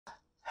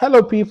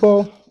Hello,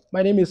 people.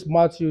 My name is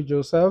Matthew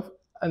Joseph,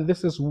 and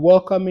this is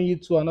welcoming you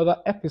to another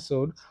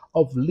episode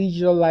of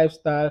Leisure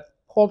Lifestyle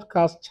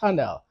Podcast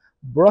Channel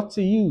brought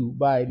to you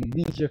by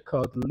Leisure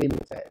Code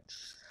Limited.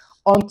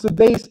 On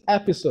today's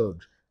episode,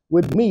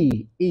 with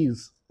me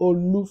is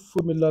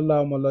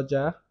Olufumilola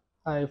Omoloja.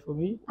 Hi,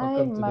 Fumi. Hi,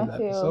 Welcome to this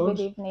Matthew. Good episode.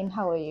 evening.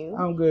 How are you?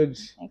 I'm good.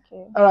 Thank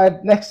you. All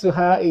right, next to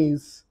her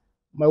is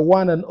my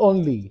one and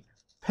only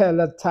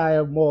Pella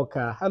Tire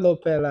Mocha. Hello,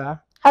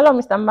 Pella. Hello,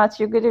 Mr.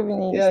 Matthew. Good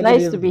evening. It's Yeah, good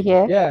nice to be evening.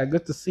 here. Yeah,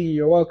 good to see you.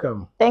 You're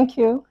welcome. Thank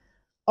you.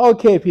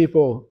 Okay,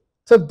 people.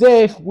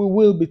 Today we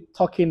will be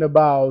talking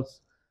about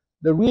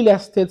the real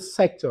estate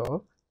sector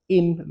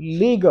in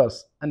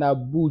Lagos and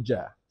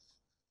Abuja.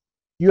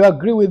 You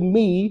agree with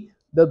me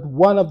that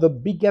one of the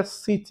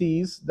biggest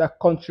cities that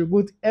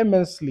contribute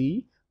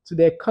immensely to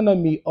the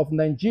economy of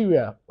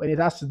Nigeria when it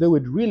has to do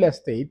with real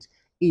estate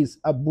is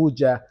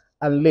Abuja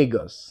and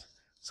Lagos.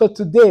 So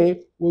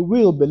today we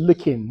will be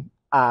looking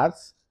at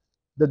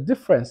the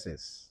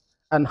differences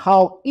and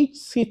how each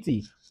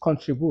city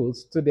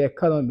contributes to the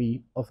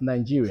economy of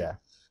Nigeria.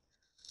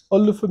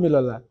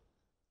 Olufumilola,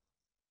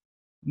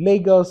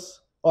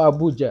 Lagos or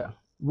Abuja,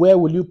 where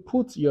will you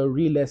put your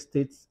real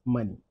estate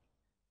money?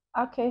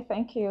 Okay,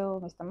 thank you,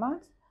 Mr.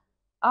 Matt.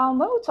 When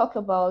we talk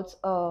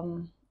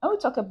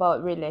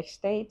about real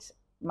estate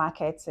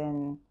markets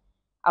in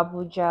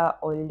Abuja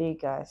or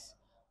Lagos,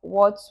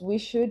 what we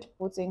should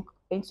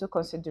into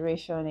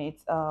consideration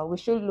is we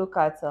should look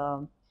at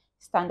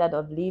standard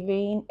of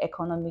living,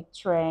 economic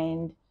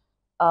trend,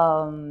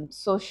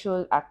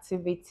 social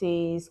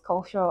activities,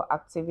 cultural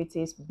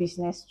activities,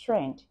 business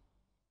trend.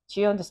 Do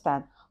you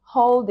understand?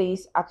 All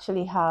these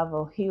actually have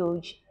a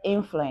huge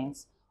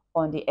influence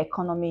on the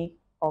economy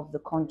of the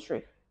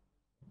country.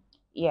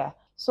 Yeah.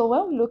 So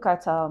when we look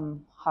at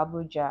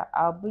Abuja,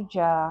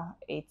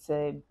 it's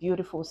a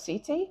beautiful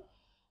city.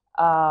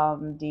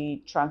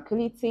 The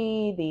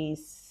tranquility, the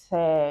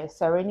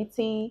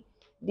serenity,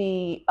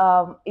 the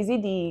is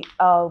it the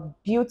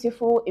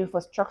beautiful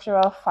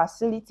infrastructural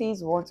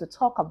facilities we want to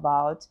talk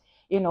about?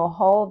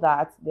 All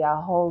that they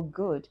are all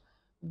good.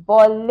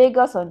 But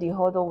Lagos on the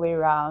other way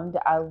around,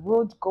 I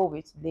would go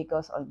with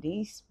Lagos on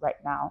this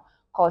right now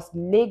because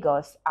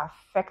Lagos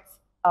affects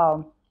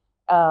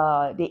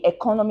the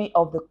economy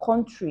of the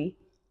country.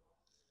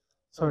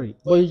 Sorry,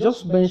 but you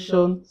just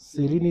mentioned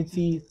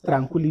serenity,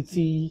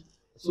 tranquility,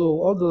 so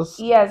all those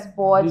Yes,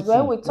 but when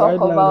beauty. we Why talk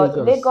not about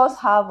Lagos? Lagos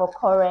have a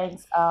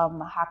current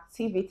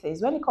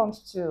activities when it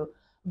comes to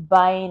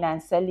buying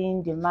and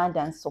selling, demand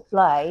and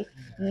supply,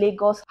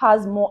 Lagos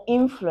has more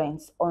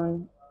influence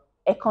on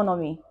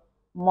economy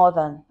more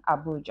than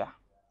Abuja.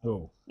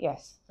 Oh,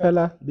 Yes.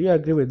 Pella, do you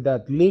agree with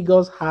that?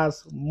 Lagos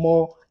has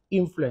more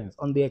influence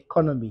on the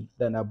economy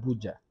than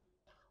Abuja.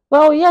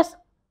 Well, yes,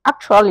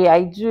 actually,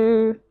 I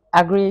do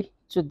agree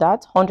to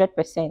that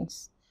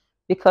 100%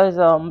 because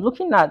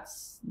looking at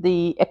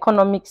the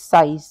economic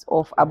size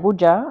of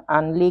Abuja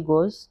and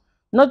Lagos,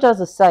 not just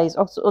the size,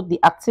 also the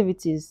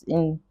activities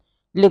in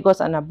Lagos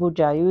and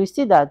Abuja, you will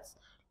see that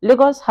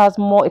Lagos has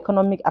more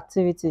economic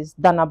activities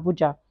than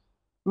Abuja.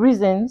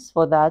 Reasons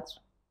for that: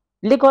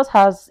 Lagos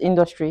has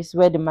industries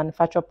where they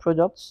manufacture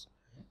products.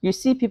 You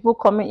see people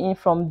coming in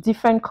from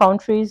different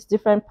countries,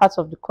 different parts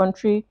of the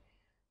country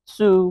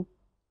to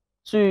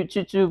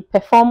to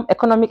perform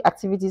economic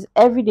activities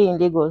every day in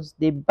Lagos.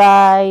 They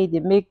buy, they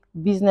make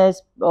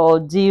business or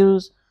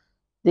deals,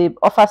 they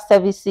offer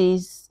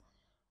services.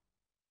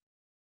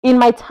 In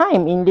my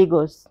time in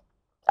Lagos,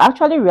 I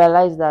actually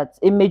realized that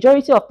a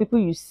majority of people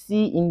you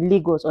see in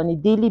Lagos on a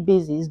daily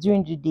basis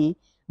during the day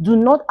do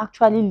not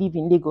actually live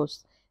in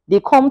Lagos. They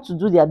come to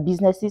do their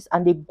businesses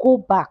and they go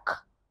back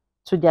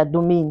to their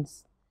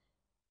domains.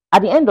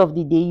 At the end of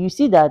the day, you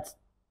see that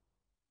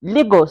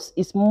Lagos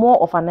is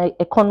more of an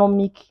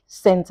economic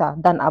center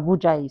than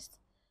Abuja is.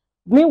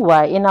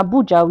 Meanwhile, in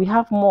Abuja, we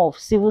have more of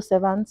civil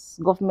servants,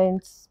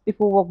 governments,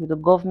 people work with the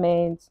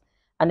government,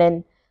 and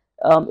then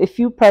a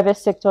few private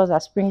sectors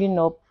are springing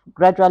up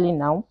gradually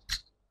now.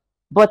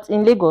 But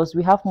in Lagos,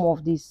 we have more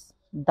of this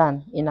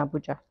than in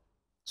Abuja.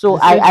 So You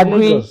said I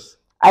agree. Lagos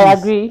I is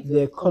agree.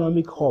 the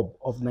economic hub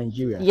of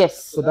Nigeria.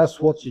 Yes. So that's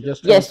what you're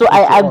just trying Yes, to so say to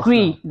I us now.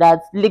 agree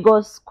that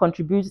Lagos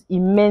contributes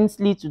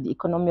immensely to the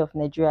economy of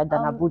Nigeria than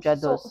Abuja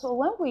does. So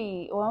when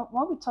we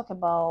talk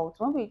about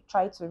when we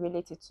try to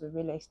relate it to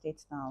real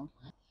estate now,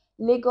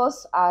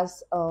 Lagos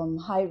has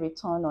high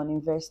return on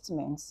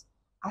investments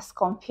as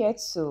compared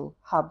to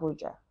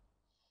Abuja.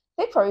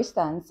 Take for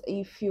instance,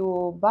 if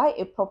you buy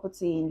a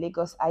property in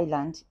Lagos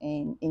Island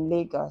in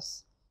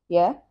Lagos,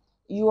 yeah,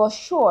 you are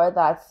sure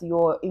that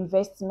your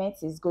investment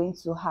is going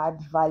to add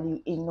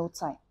value in no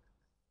time.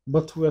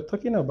 But we're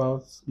talking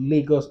about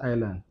Lagos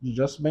Island. You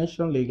just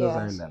mentioned Lagos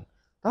Yes. Island.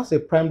 That's a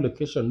prime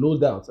location, no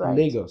doubt, in Right.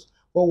 Lagos.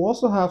 But we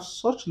also have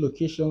such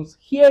locations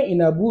here in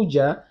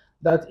Abuja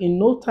that in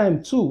no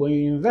time too, when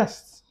you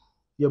invest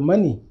your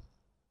money,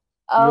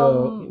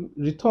 your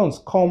returns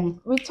come.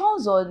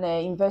 Returns on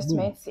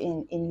investments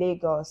in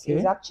Lagos is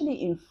Okay. actually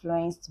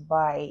influenced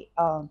by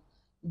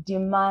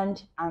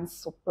demand and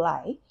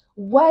supply.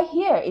 While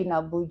here in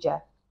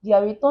Abuja,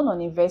 their return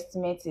on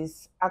investment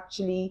is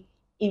actually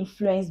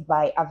influenced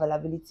by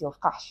availability of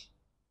cash.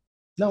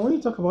 Now, when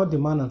you talk about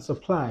demand and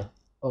supply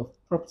of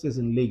properties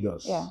in Yeah.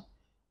 Lagos,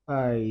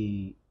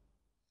 I,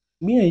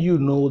 me and you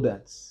know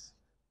that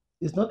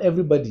it's not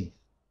everybody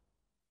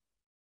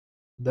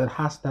that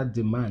has that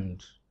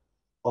demand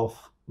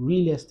of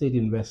real estate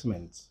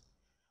investment.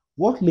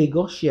 What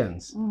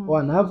Lagosians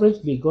or Mm. an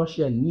average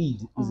Lagosian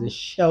need is a Mm.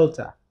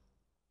 shelter.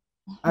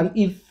 And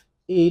if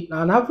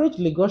an average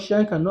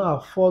Lagosian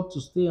cannot afford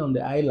to stay on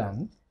the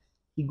island,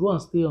 he go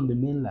and stay on the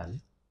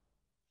mainland,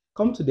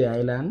 come to the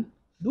island,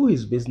 do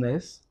his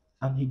business,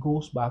 and he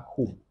goes back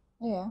home.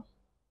 Yeah.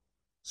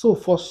 So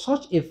for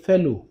such a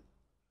fellow,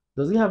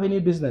 does he have any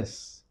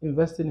business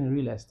investing in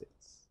real estate?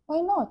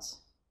 Why not?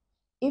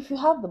 If you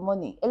have the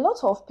money, a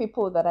lot of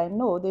people that I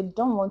know, they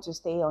don't want to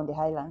stay on the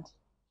island.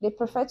 They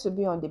prefer to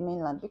be on the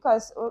mainland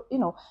because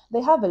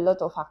they have a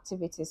lot of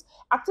activities.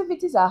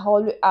 Activities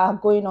are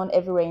going on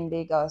everywhere in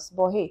Lagos,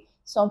 but hey,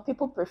 some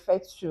people prefer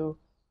to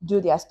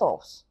do their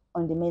stuffs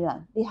on the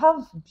mainland. They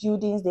have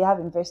buildings, they have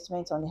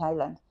investments on the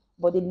island,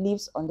 but they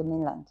lives on the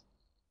mainland.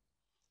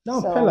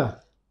 Now, So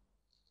Pella,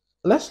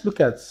 let's look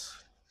at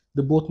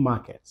the both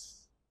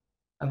markets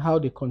and how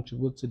they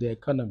contribute to the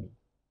economy.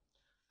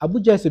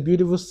 Abuja is a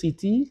beautiful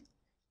city,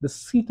 the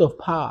seat of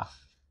power.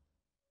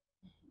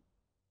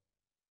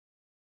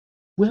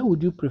 Where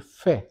would you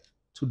prefer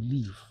to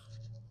live?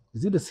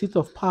 Is it the seat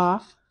of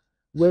power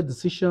where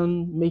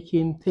decision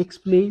making takes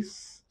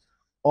place,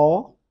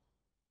 or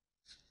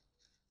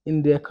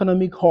in the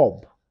economic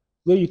hub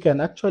where you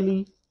can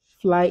actually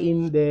fly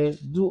in there,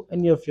 do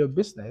any of your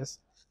business,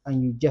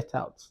 and you get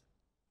out?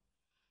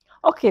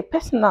 Okay,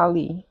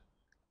 personally,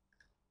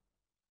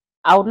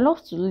 I would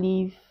love to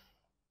live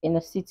in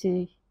a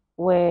city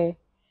where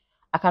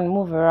I can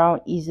move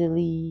around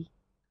easily.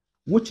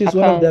 Which I is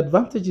one of the can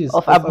advantages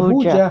of of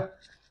Abuja,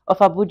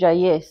 Abuja.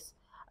 yes.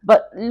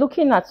 But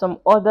looking at some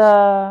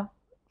other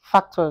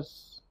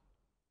factors,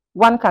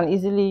 one can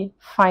easily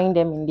find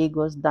them in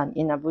Lagos than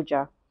in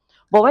Abuja.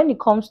 But when it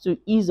comes to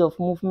ease of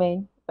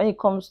movement, when it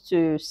comes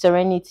to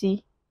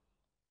serenity,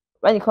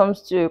 when it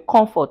comes to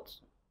comfort,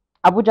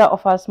 Abuja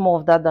offers more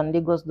of that than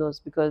Lagos does,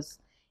 because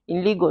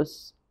in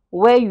Lagos,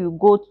 where you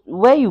go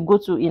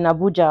to in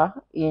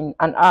Abuja in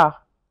an hour,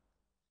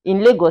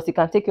 in Lagos it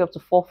can take you up to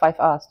 4 5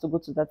 hours to go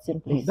to that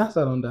same place. That's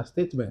an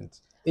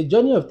understatement. A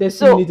journey of 30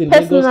 So minutes in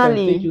Lagos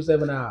can take you personally,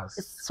 7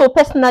 hours.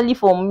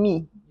 for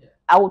me,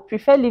 I would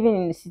prefer living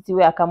in a city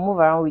where I can move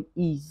around with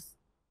ease.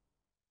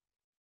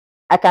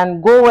 I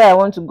can go where I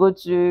want to go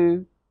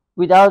to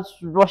without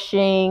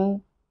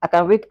rushing. I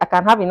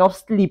can have enough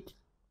sleep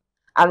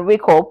and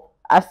wake up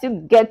and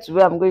still get to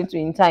where I'm going to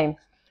in time.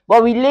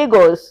 But with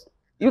Lagos,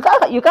 you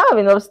can't have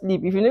enough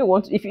sleep if you know you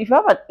want to, if you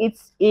have an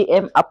 8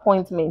 a.m.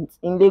 appointment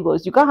in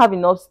Lagos, you can't have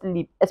enough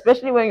sleep,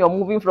 especially when you're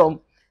moving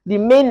from the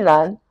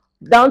mainland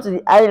down to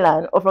the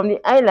island, or from the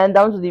island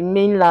down to the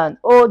mainland.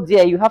 Oh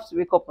dear, you have to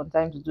wake up on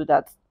time to do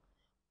that.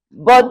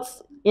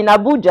 But in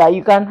Abuja,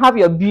 you can have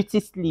your beauty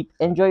sleep,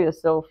 enjoy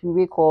yourself. You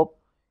wake up,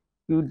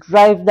 you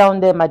drive down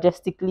there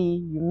majestically,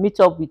 you meet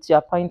up with your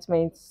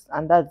appointments,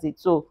 and that's it.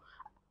 So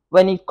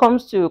when it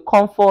comes to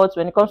comfort,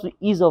 when it comes to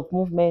ease of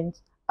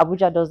movement,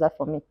 Abuja does that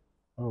for me.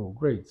 Oh,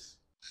 great.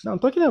 Now,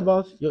 talking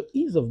about your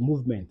ease of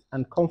movement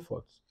and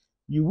comfort,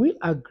 you will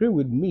agree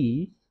with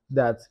me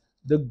that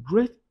the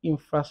great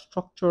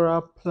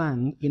infrastructural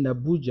plan in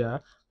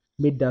Abuja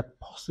made that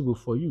possible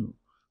for you.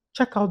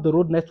 Check out the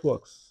road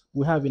networks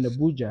we have in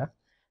Abuja.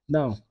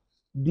 Now,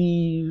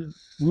 the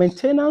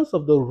maintenance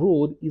of the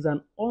road is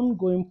an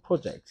ongoing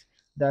project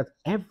that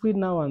every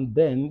now and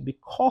then,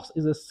 because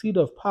it's a seat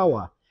of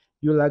power,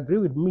 you'll agree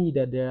with me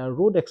that there are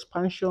road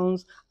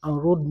expansions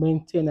and road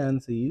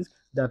maintenances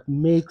that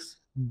makes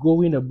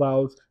going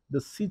about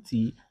the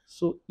city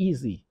so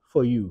easy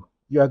for you.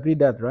 You agree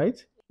that,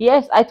 right?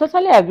 Yes, I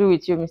totally agree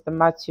with you, Mr.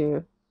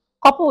 Matthew.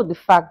 Coupled with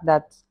the fact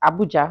that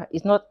Abuja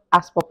is not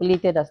as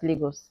populated as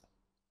Lagos.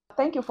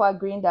 thank you for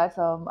agreeing that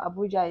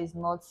Abuja is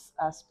not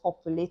as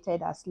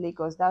populated as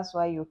Lagos. That's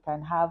why you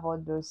can have all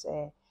those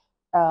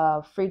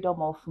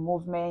freedom of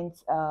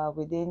movement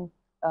within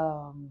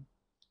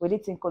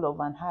Tinkle of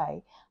an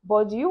High.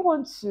 But do you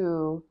want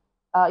to?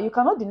 You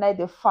cannot deny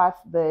the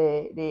fact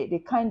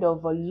the kind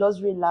of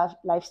luxury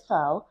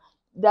lifestyle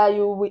that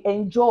you will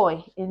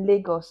enjoy in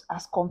Lagos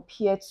as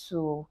compared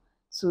to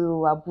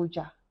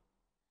Abuja.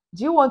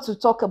 Do you want to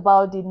talk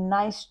about the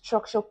nice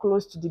structure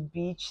close to the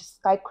beach,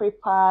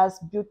 skyscrapers,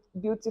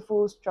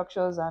 beautiful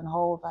structures, and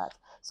all that?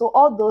 So,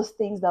 all those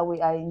things that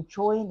we are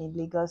enjoying in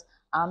Lagos,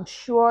 I'm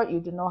sure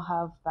you do not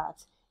have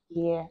that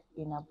here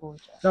in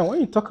Abuja. Now, when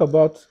you talk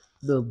about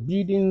the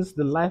buildings,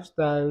 the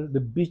lifestyle,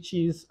 the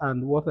beaches,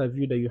 and what have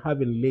you that you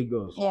have in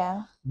Lagos,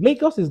 Yeah,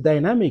 Lagos is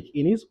dynamic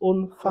in its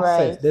own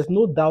facet. right. There's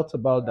no doubt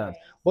about that.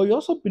 But you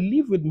also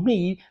believe with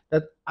me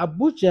that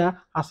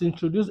Abuja has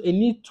introduced a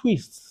new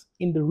twist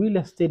in the real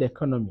estate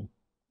economy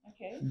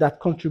Okay. that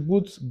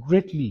contributes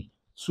greatly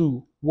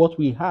to what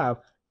we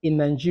have in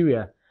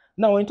Nigeria.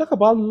 Now, when you talk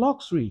about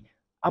luxury,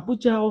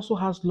 Abuja also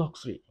has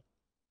luxury.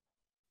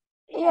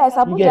 Yes,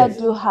 You Abuja get?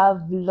 do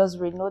have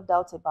luxury, no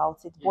doubt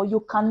about it, but you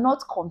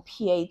cannot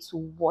compare it to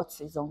what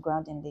is on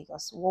ground in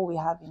Lagos, what we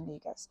have in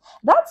Lagos.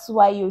 That's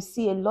why you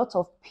see a lot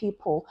of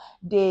people,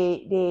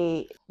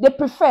 they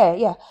prefer,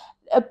 yeah,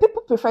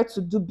 people prefer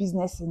to do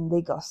business in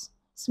Lagos.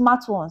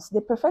 Smart ones,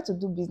 they prefer to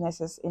do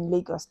businesses in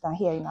Lagos than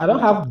here in I don't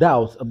Abuja. have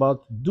doubts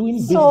about doing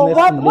So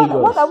business in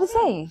what are Lagos. we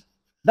saying?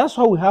 That's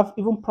why we have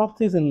even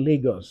properties in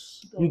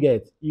Lagos. You Go.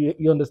 get,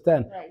 you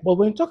understand. Right. But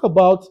when you talk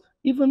about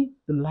even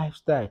the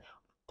lifestyle,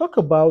 talk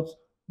about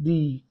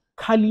the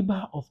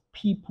caliber of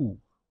people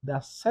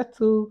that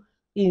settle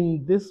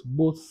in these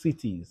both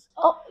cities.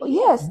 Oh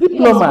yes, yes.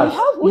 Diplomats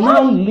We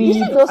now have. You see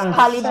live those and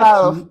caliber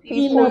settle of in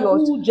people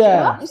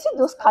Abuja. you see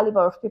those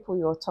caliber of people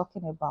you're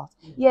talking about.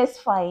 Yes,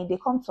 fine. They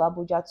come to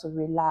Abuja to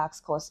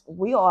relax because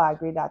we all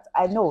agree that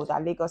I know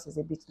that Lagos is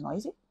a bit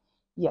noisy.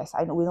 Yes,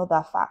 I know we know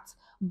that fact.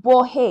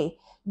 But hey,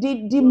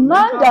 the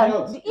demand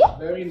and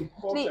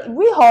yeah,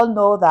 we all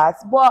know that.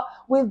 But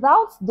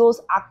without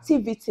those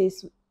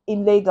activities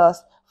in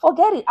Lagos,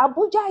 forget it.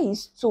 Abuja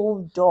is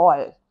too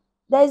dull.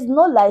 There is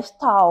no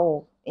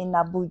lifestyle in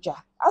Abuja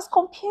as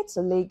compared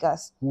to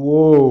Lagos.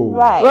 Whoa.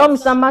 Right. Well,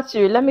 Mr.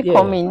 Matthew, let me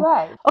come Yeah. in.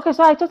 Right. Okay,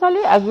 so I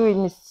totally agree with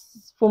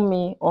Ms.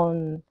 Fumi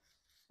on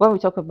when we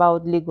talk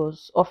about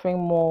Lagos offering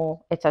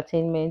more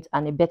entertainment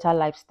and a better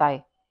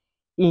lifestyle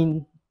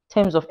in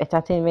terms of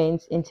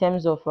entertainment, in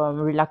terms of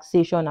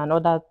relaxation and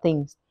other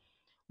things.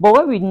 But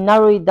when we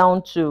narrow it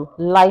down to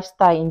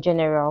lifestyle in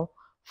general,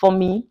 for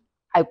me,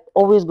 I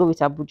always go with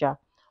Abuja.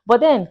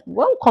 But then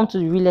when we come to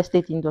the real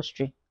estate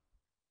industry,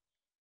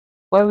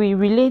 when we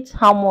relate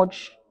how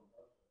much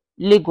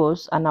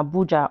Lagos and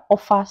Abuja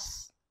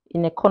offers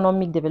in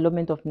economic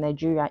development of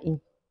Nigeria in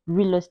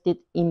real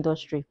estate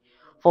industry,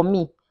 for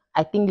me,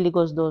 I think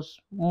Lagos does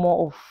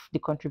more of the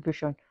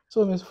contribution.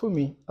 So, Ms.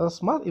 Fumi, as a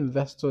smart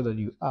investor that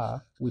you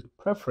are with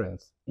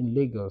preference in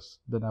Lagos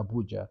than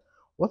Abuja,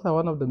 what are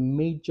one of the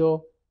major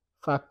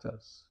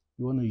factors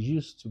you want to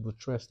use to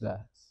buttress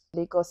that?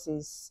 Lagos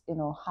is,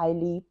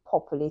 highly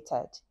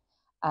populated,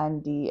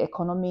 and the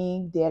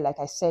economy there, like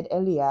I said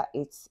earlier,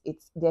 it's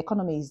the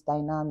economy is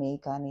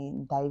dynamic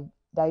and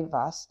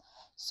diverse.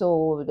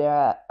 So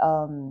there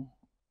are,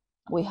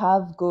 we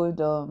have good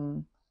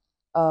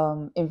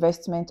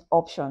investment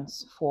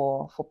options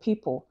for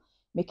people,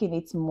 making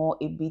it more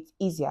a bit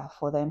easier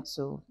for them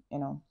to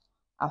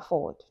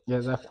afford.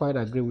 Yes, I quite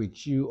agree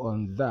with you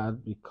on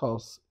that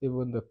because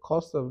even the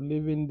cost of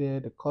living there,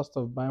 the cost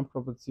of buying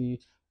property,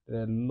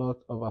 there are a lot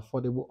of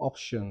affordable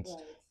options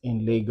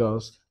in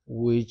Lagos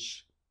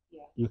which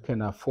you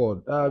can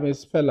afford.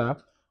 Ms. Pella,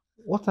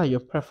 what are your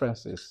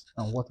preferences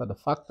and what are the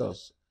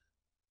factors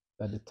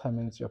that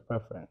determines your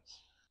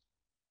preference?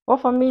 Well,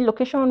 for me,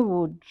 location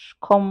would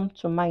come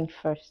to mind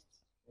first.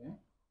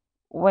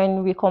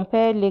 When we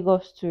compare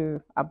Lagos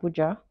to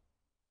Abuja,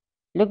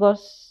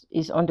 Lagos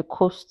is on the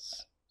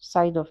coast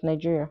side of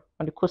Nigeria,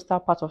 on the coastal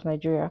part of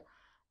Nigeria,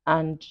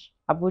 and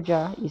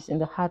Abuja is in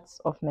the heart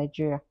of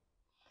Nigeria.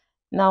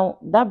 Now,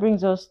 that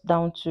brings us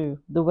down to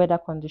the weather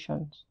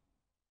conditions.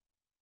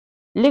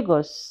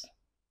 Lagos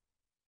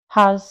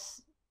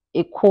has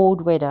a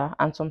cold weather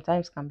and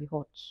sometimes can be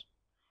hot.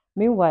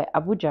 Meanwhile,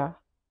 Abuja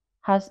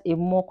has a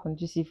more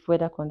conducive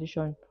weather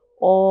condition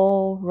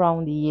all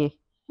round the year.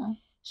 Hmm.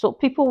 So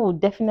people would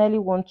definitely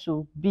want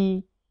to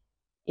be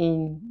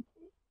in,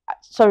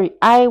 sorry,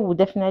 I would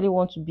definitely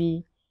want to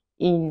be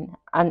in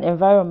an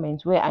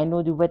environment where I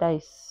know the weather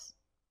is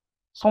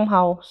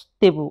somehow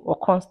stable or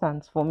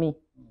constant for me.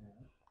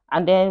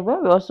 And then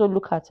when we also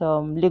look at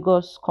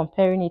Lagos,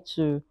 comparing it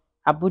to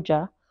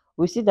Abuja,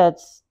 we see that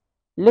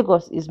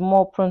Lagos is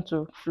more prone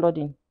to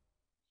flooding.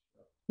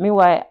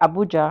 Meanwhile,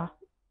 Abuja,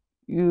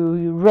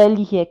 you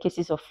rarely hear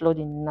cases of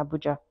flooding in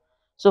Abuja.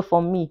 So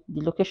for me,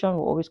 the location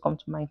will always come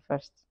to mind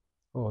first.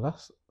 Oh,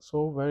 that's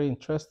so very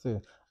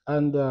interesting.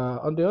 And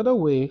on the other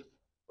way,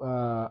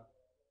 uh,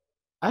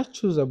 I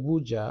choose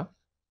Abuja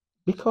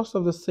because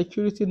of the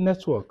security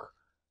network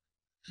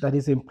that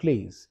is in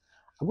place.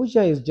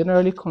 Abuja is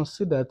generally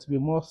considered to be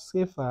more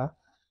safer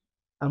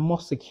and more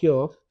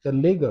secure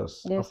than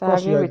Lagos. Yes, Of I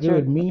course, agree you with agree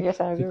with you. me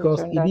Yes, I agree with you because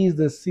on it that. is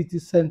the city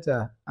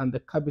center and the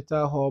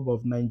capital hub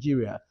of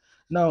Nigeria.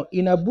 Now,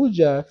 in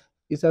Abuja,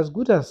 it's as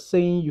good as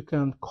saying you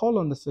can call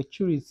on the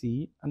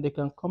security and they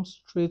can come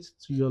straight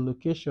to your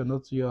location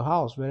or to your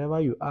house, wherever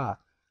you are.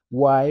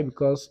 Why?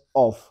 Because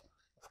of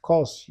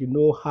course, you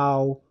know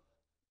how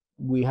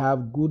we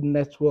have good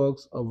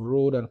networks of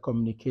road and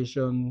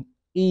communication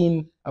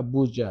in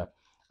Abuja.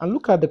 And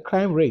look at the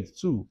crime rate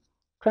too.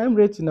 Crime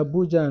rates in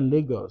Abuja and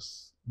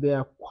Lagos, they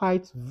are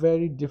quite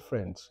very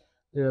different.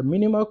 There are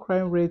minimal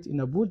crime rate in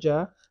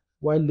Abuja,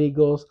 while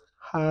Lagos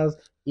has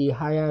a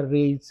higher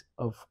rate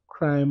of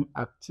crime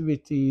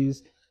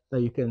activities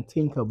that you can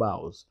think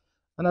about.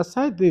 And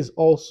aside this,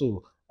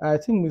 also, I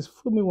think Ms.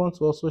 Fumi wants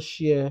to also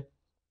share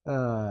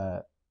uh,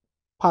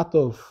 part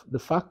of the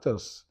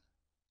factors,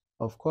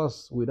 of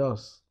course, with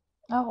us.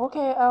 Oh,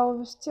 okay, I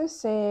will still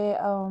say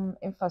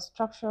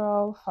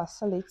infrastructural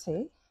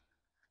facility.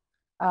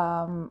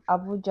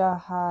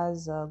 Abuja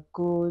has a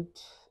good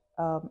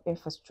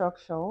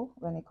infrastructure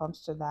when it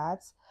comes to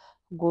that.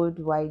 Good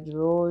wide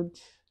road,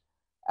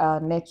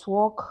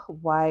 network,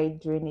 wide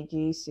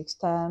drainage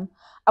system.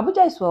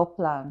 Abuja is well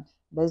planned.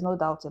 There's no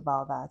doubt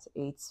about that.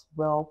 It's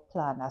well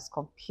planned as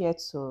compared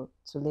to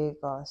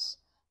Lagos,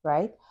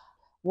 right?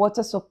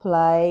 Water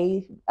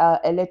supply,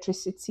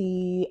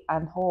 electricity,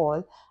 and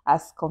all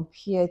as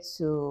compared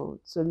to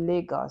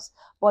Lagos.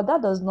 But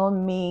that does not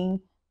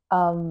mean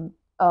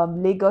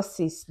Lagos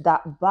is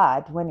that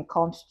bad when it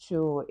comes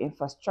to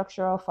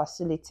infrastructural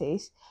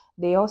facilities.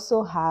 They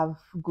also have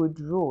good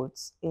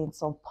roads in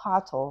some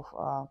part of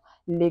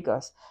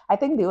Lagos. I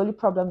think the only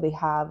problem they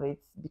have is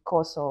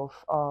because of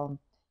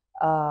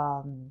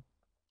um,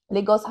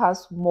 Lagos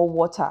has more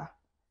water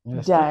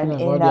Yeah, speaking than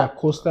in about their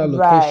coastal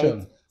right.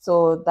 location.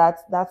 So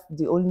that's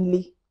the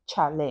only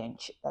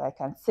challenge that I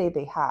can say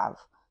they have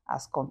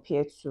as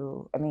compared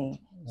to, I mean,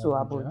 to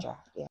Abuja. Abuja.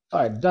 Yeah. All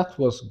right, that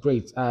was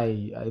great.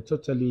 I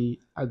totally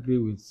agree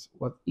with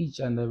what each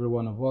and every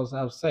one of us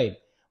have said.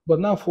 But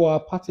now for our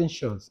parting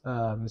shots,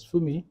 Ms.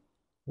 Fumi,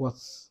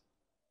 what's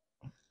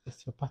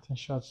your parting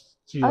shots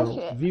to your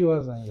Okay.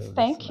 viewers and your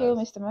Thank you,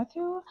 listeners? Mr.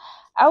 Matthew.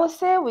 I would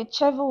say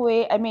whichever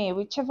way, I mean,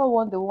 whichever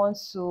one they want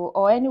to,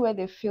 or anywhere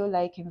they feel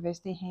like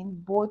investing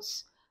in, both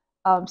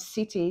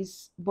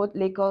cities, both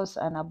Lagos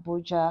and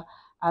Abuja,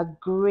 are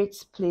great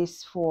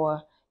place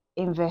for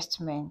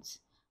investment.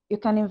 You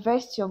can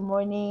invest your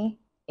money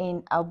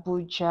in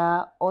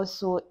Abuja,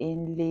 also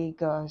in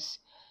Lagos.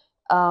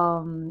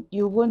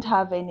 You won't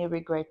have any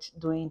regret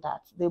doing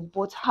that. They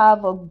both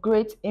have a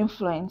great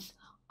influence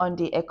on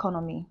the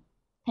economy.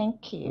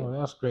 Thank Oh, you.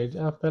 that's great.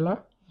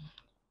 Pella?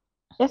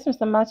 Yes,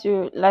 Mr.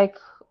 Matthew, like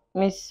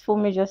Miss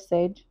Fumi just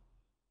said,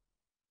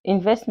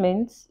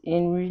 investments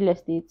in real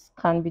estate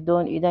can be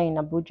done either in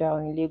Abuja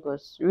or in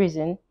Lagos.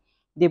 Reason,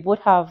 they both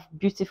have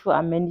beautiful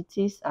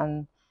amenities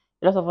and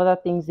a lot of other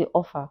things they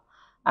offer.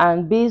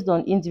 And based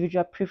on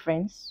individual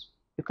preference,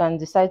 you can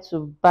decide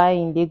to buy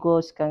in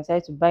Lagos, you can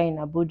decide to buy in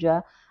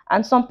Abuja,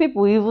 and some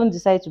people even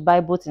decide to buy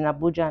both in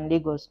Abuja and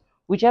Lagos.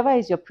 Whichever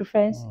is your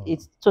preference, Oh,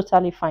 it's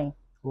totally fine.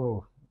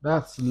 whoa,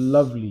 that's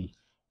lovely.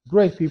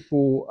 Great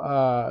people.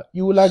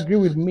 You will agree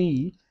with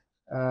me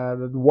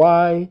that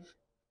why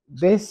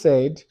they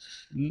said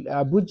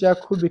Abuja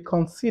could be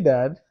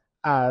considered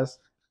as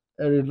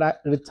a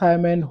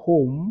retirement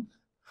home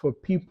for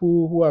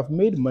people who have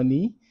made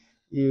money.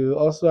 You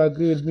also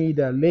agree with me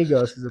that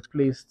Lagos is a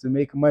place to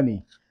make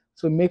money.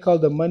 So make all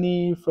the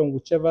money from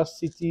whichever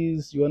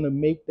cities you want to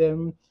make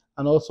them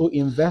and also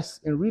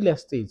invest in real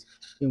estate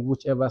in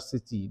whichever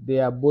city. They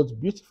are both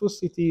beautiful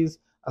cities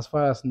as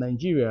far as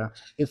Nigeria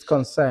is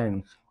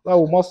concerned.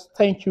 Well, we must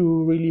thank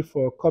you really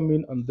for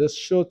coming on this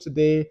show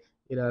today.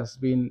 It has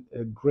been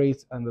a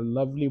great and a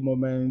lovely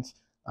moment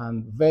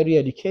and very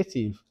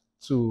educative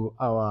to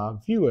our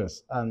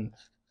viewers and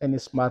any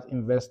smart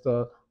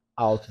investor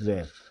out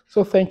there.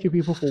 So thank you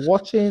people for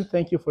watching.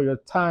 Thank you for your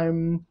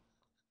time.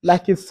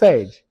 Like it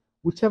said,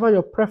 whichever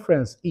your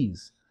preference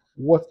is,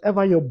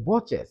 whatever your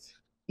budget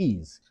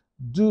is,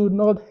 do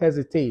not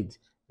hesitate.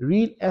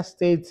 Real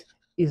estate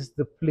is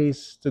the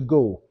place to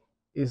go.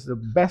 It's the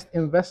best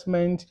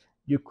investment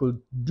you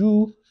could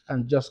do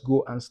and just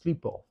go and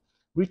sleep off.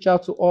 Reach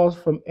out to us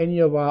from any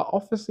of our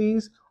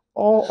offices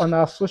or on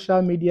our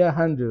social media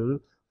handle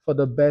for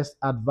the best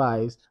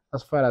advice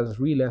as far as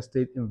real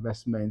estate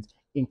investment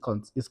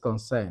is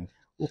concerned.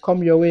 We'll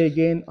come your way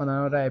again on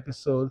another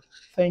episode.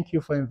 Thank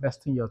you for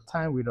investing your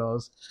time with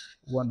us.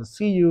 We want to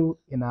see you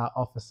in our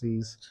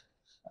offices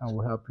and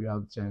we'll help you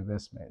out with your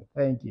investment.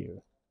 Thank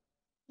you.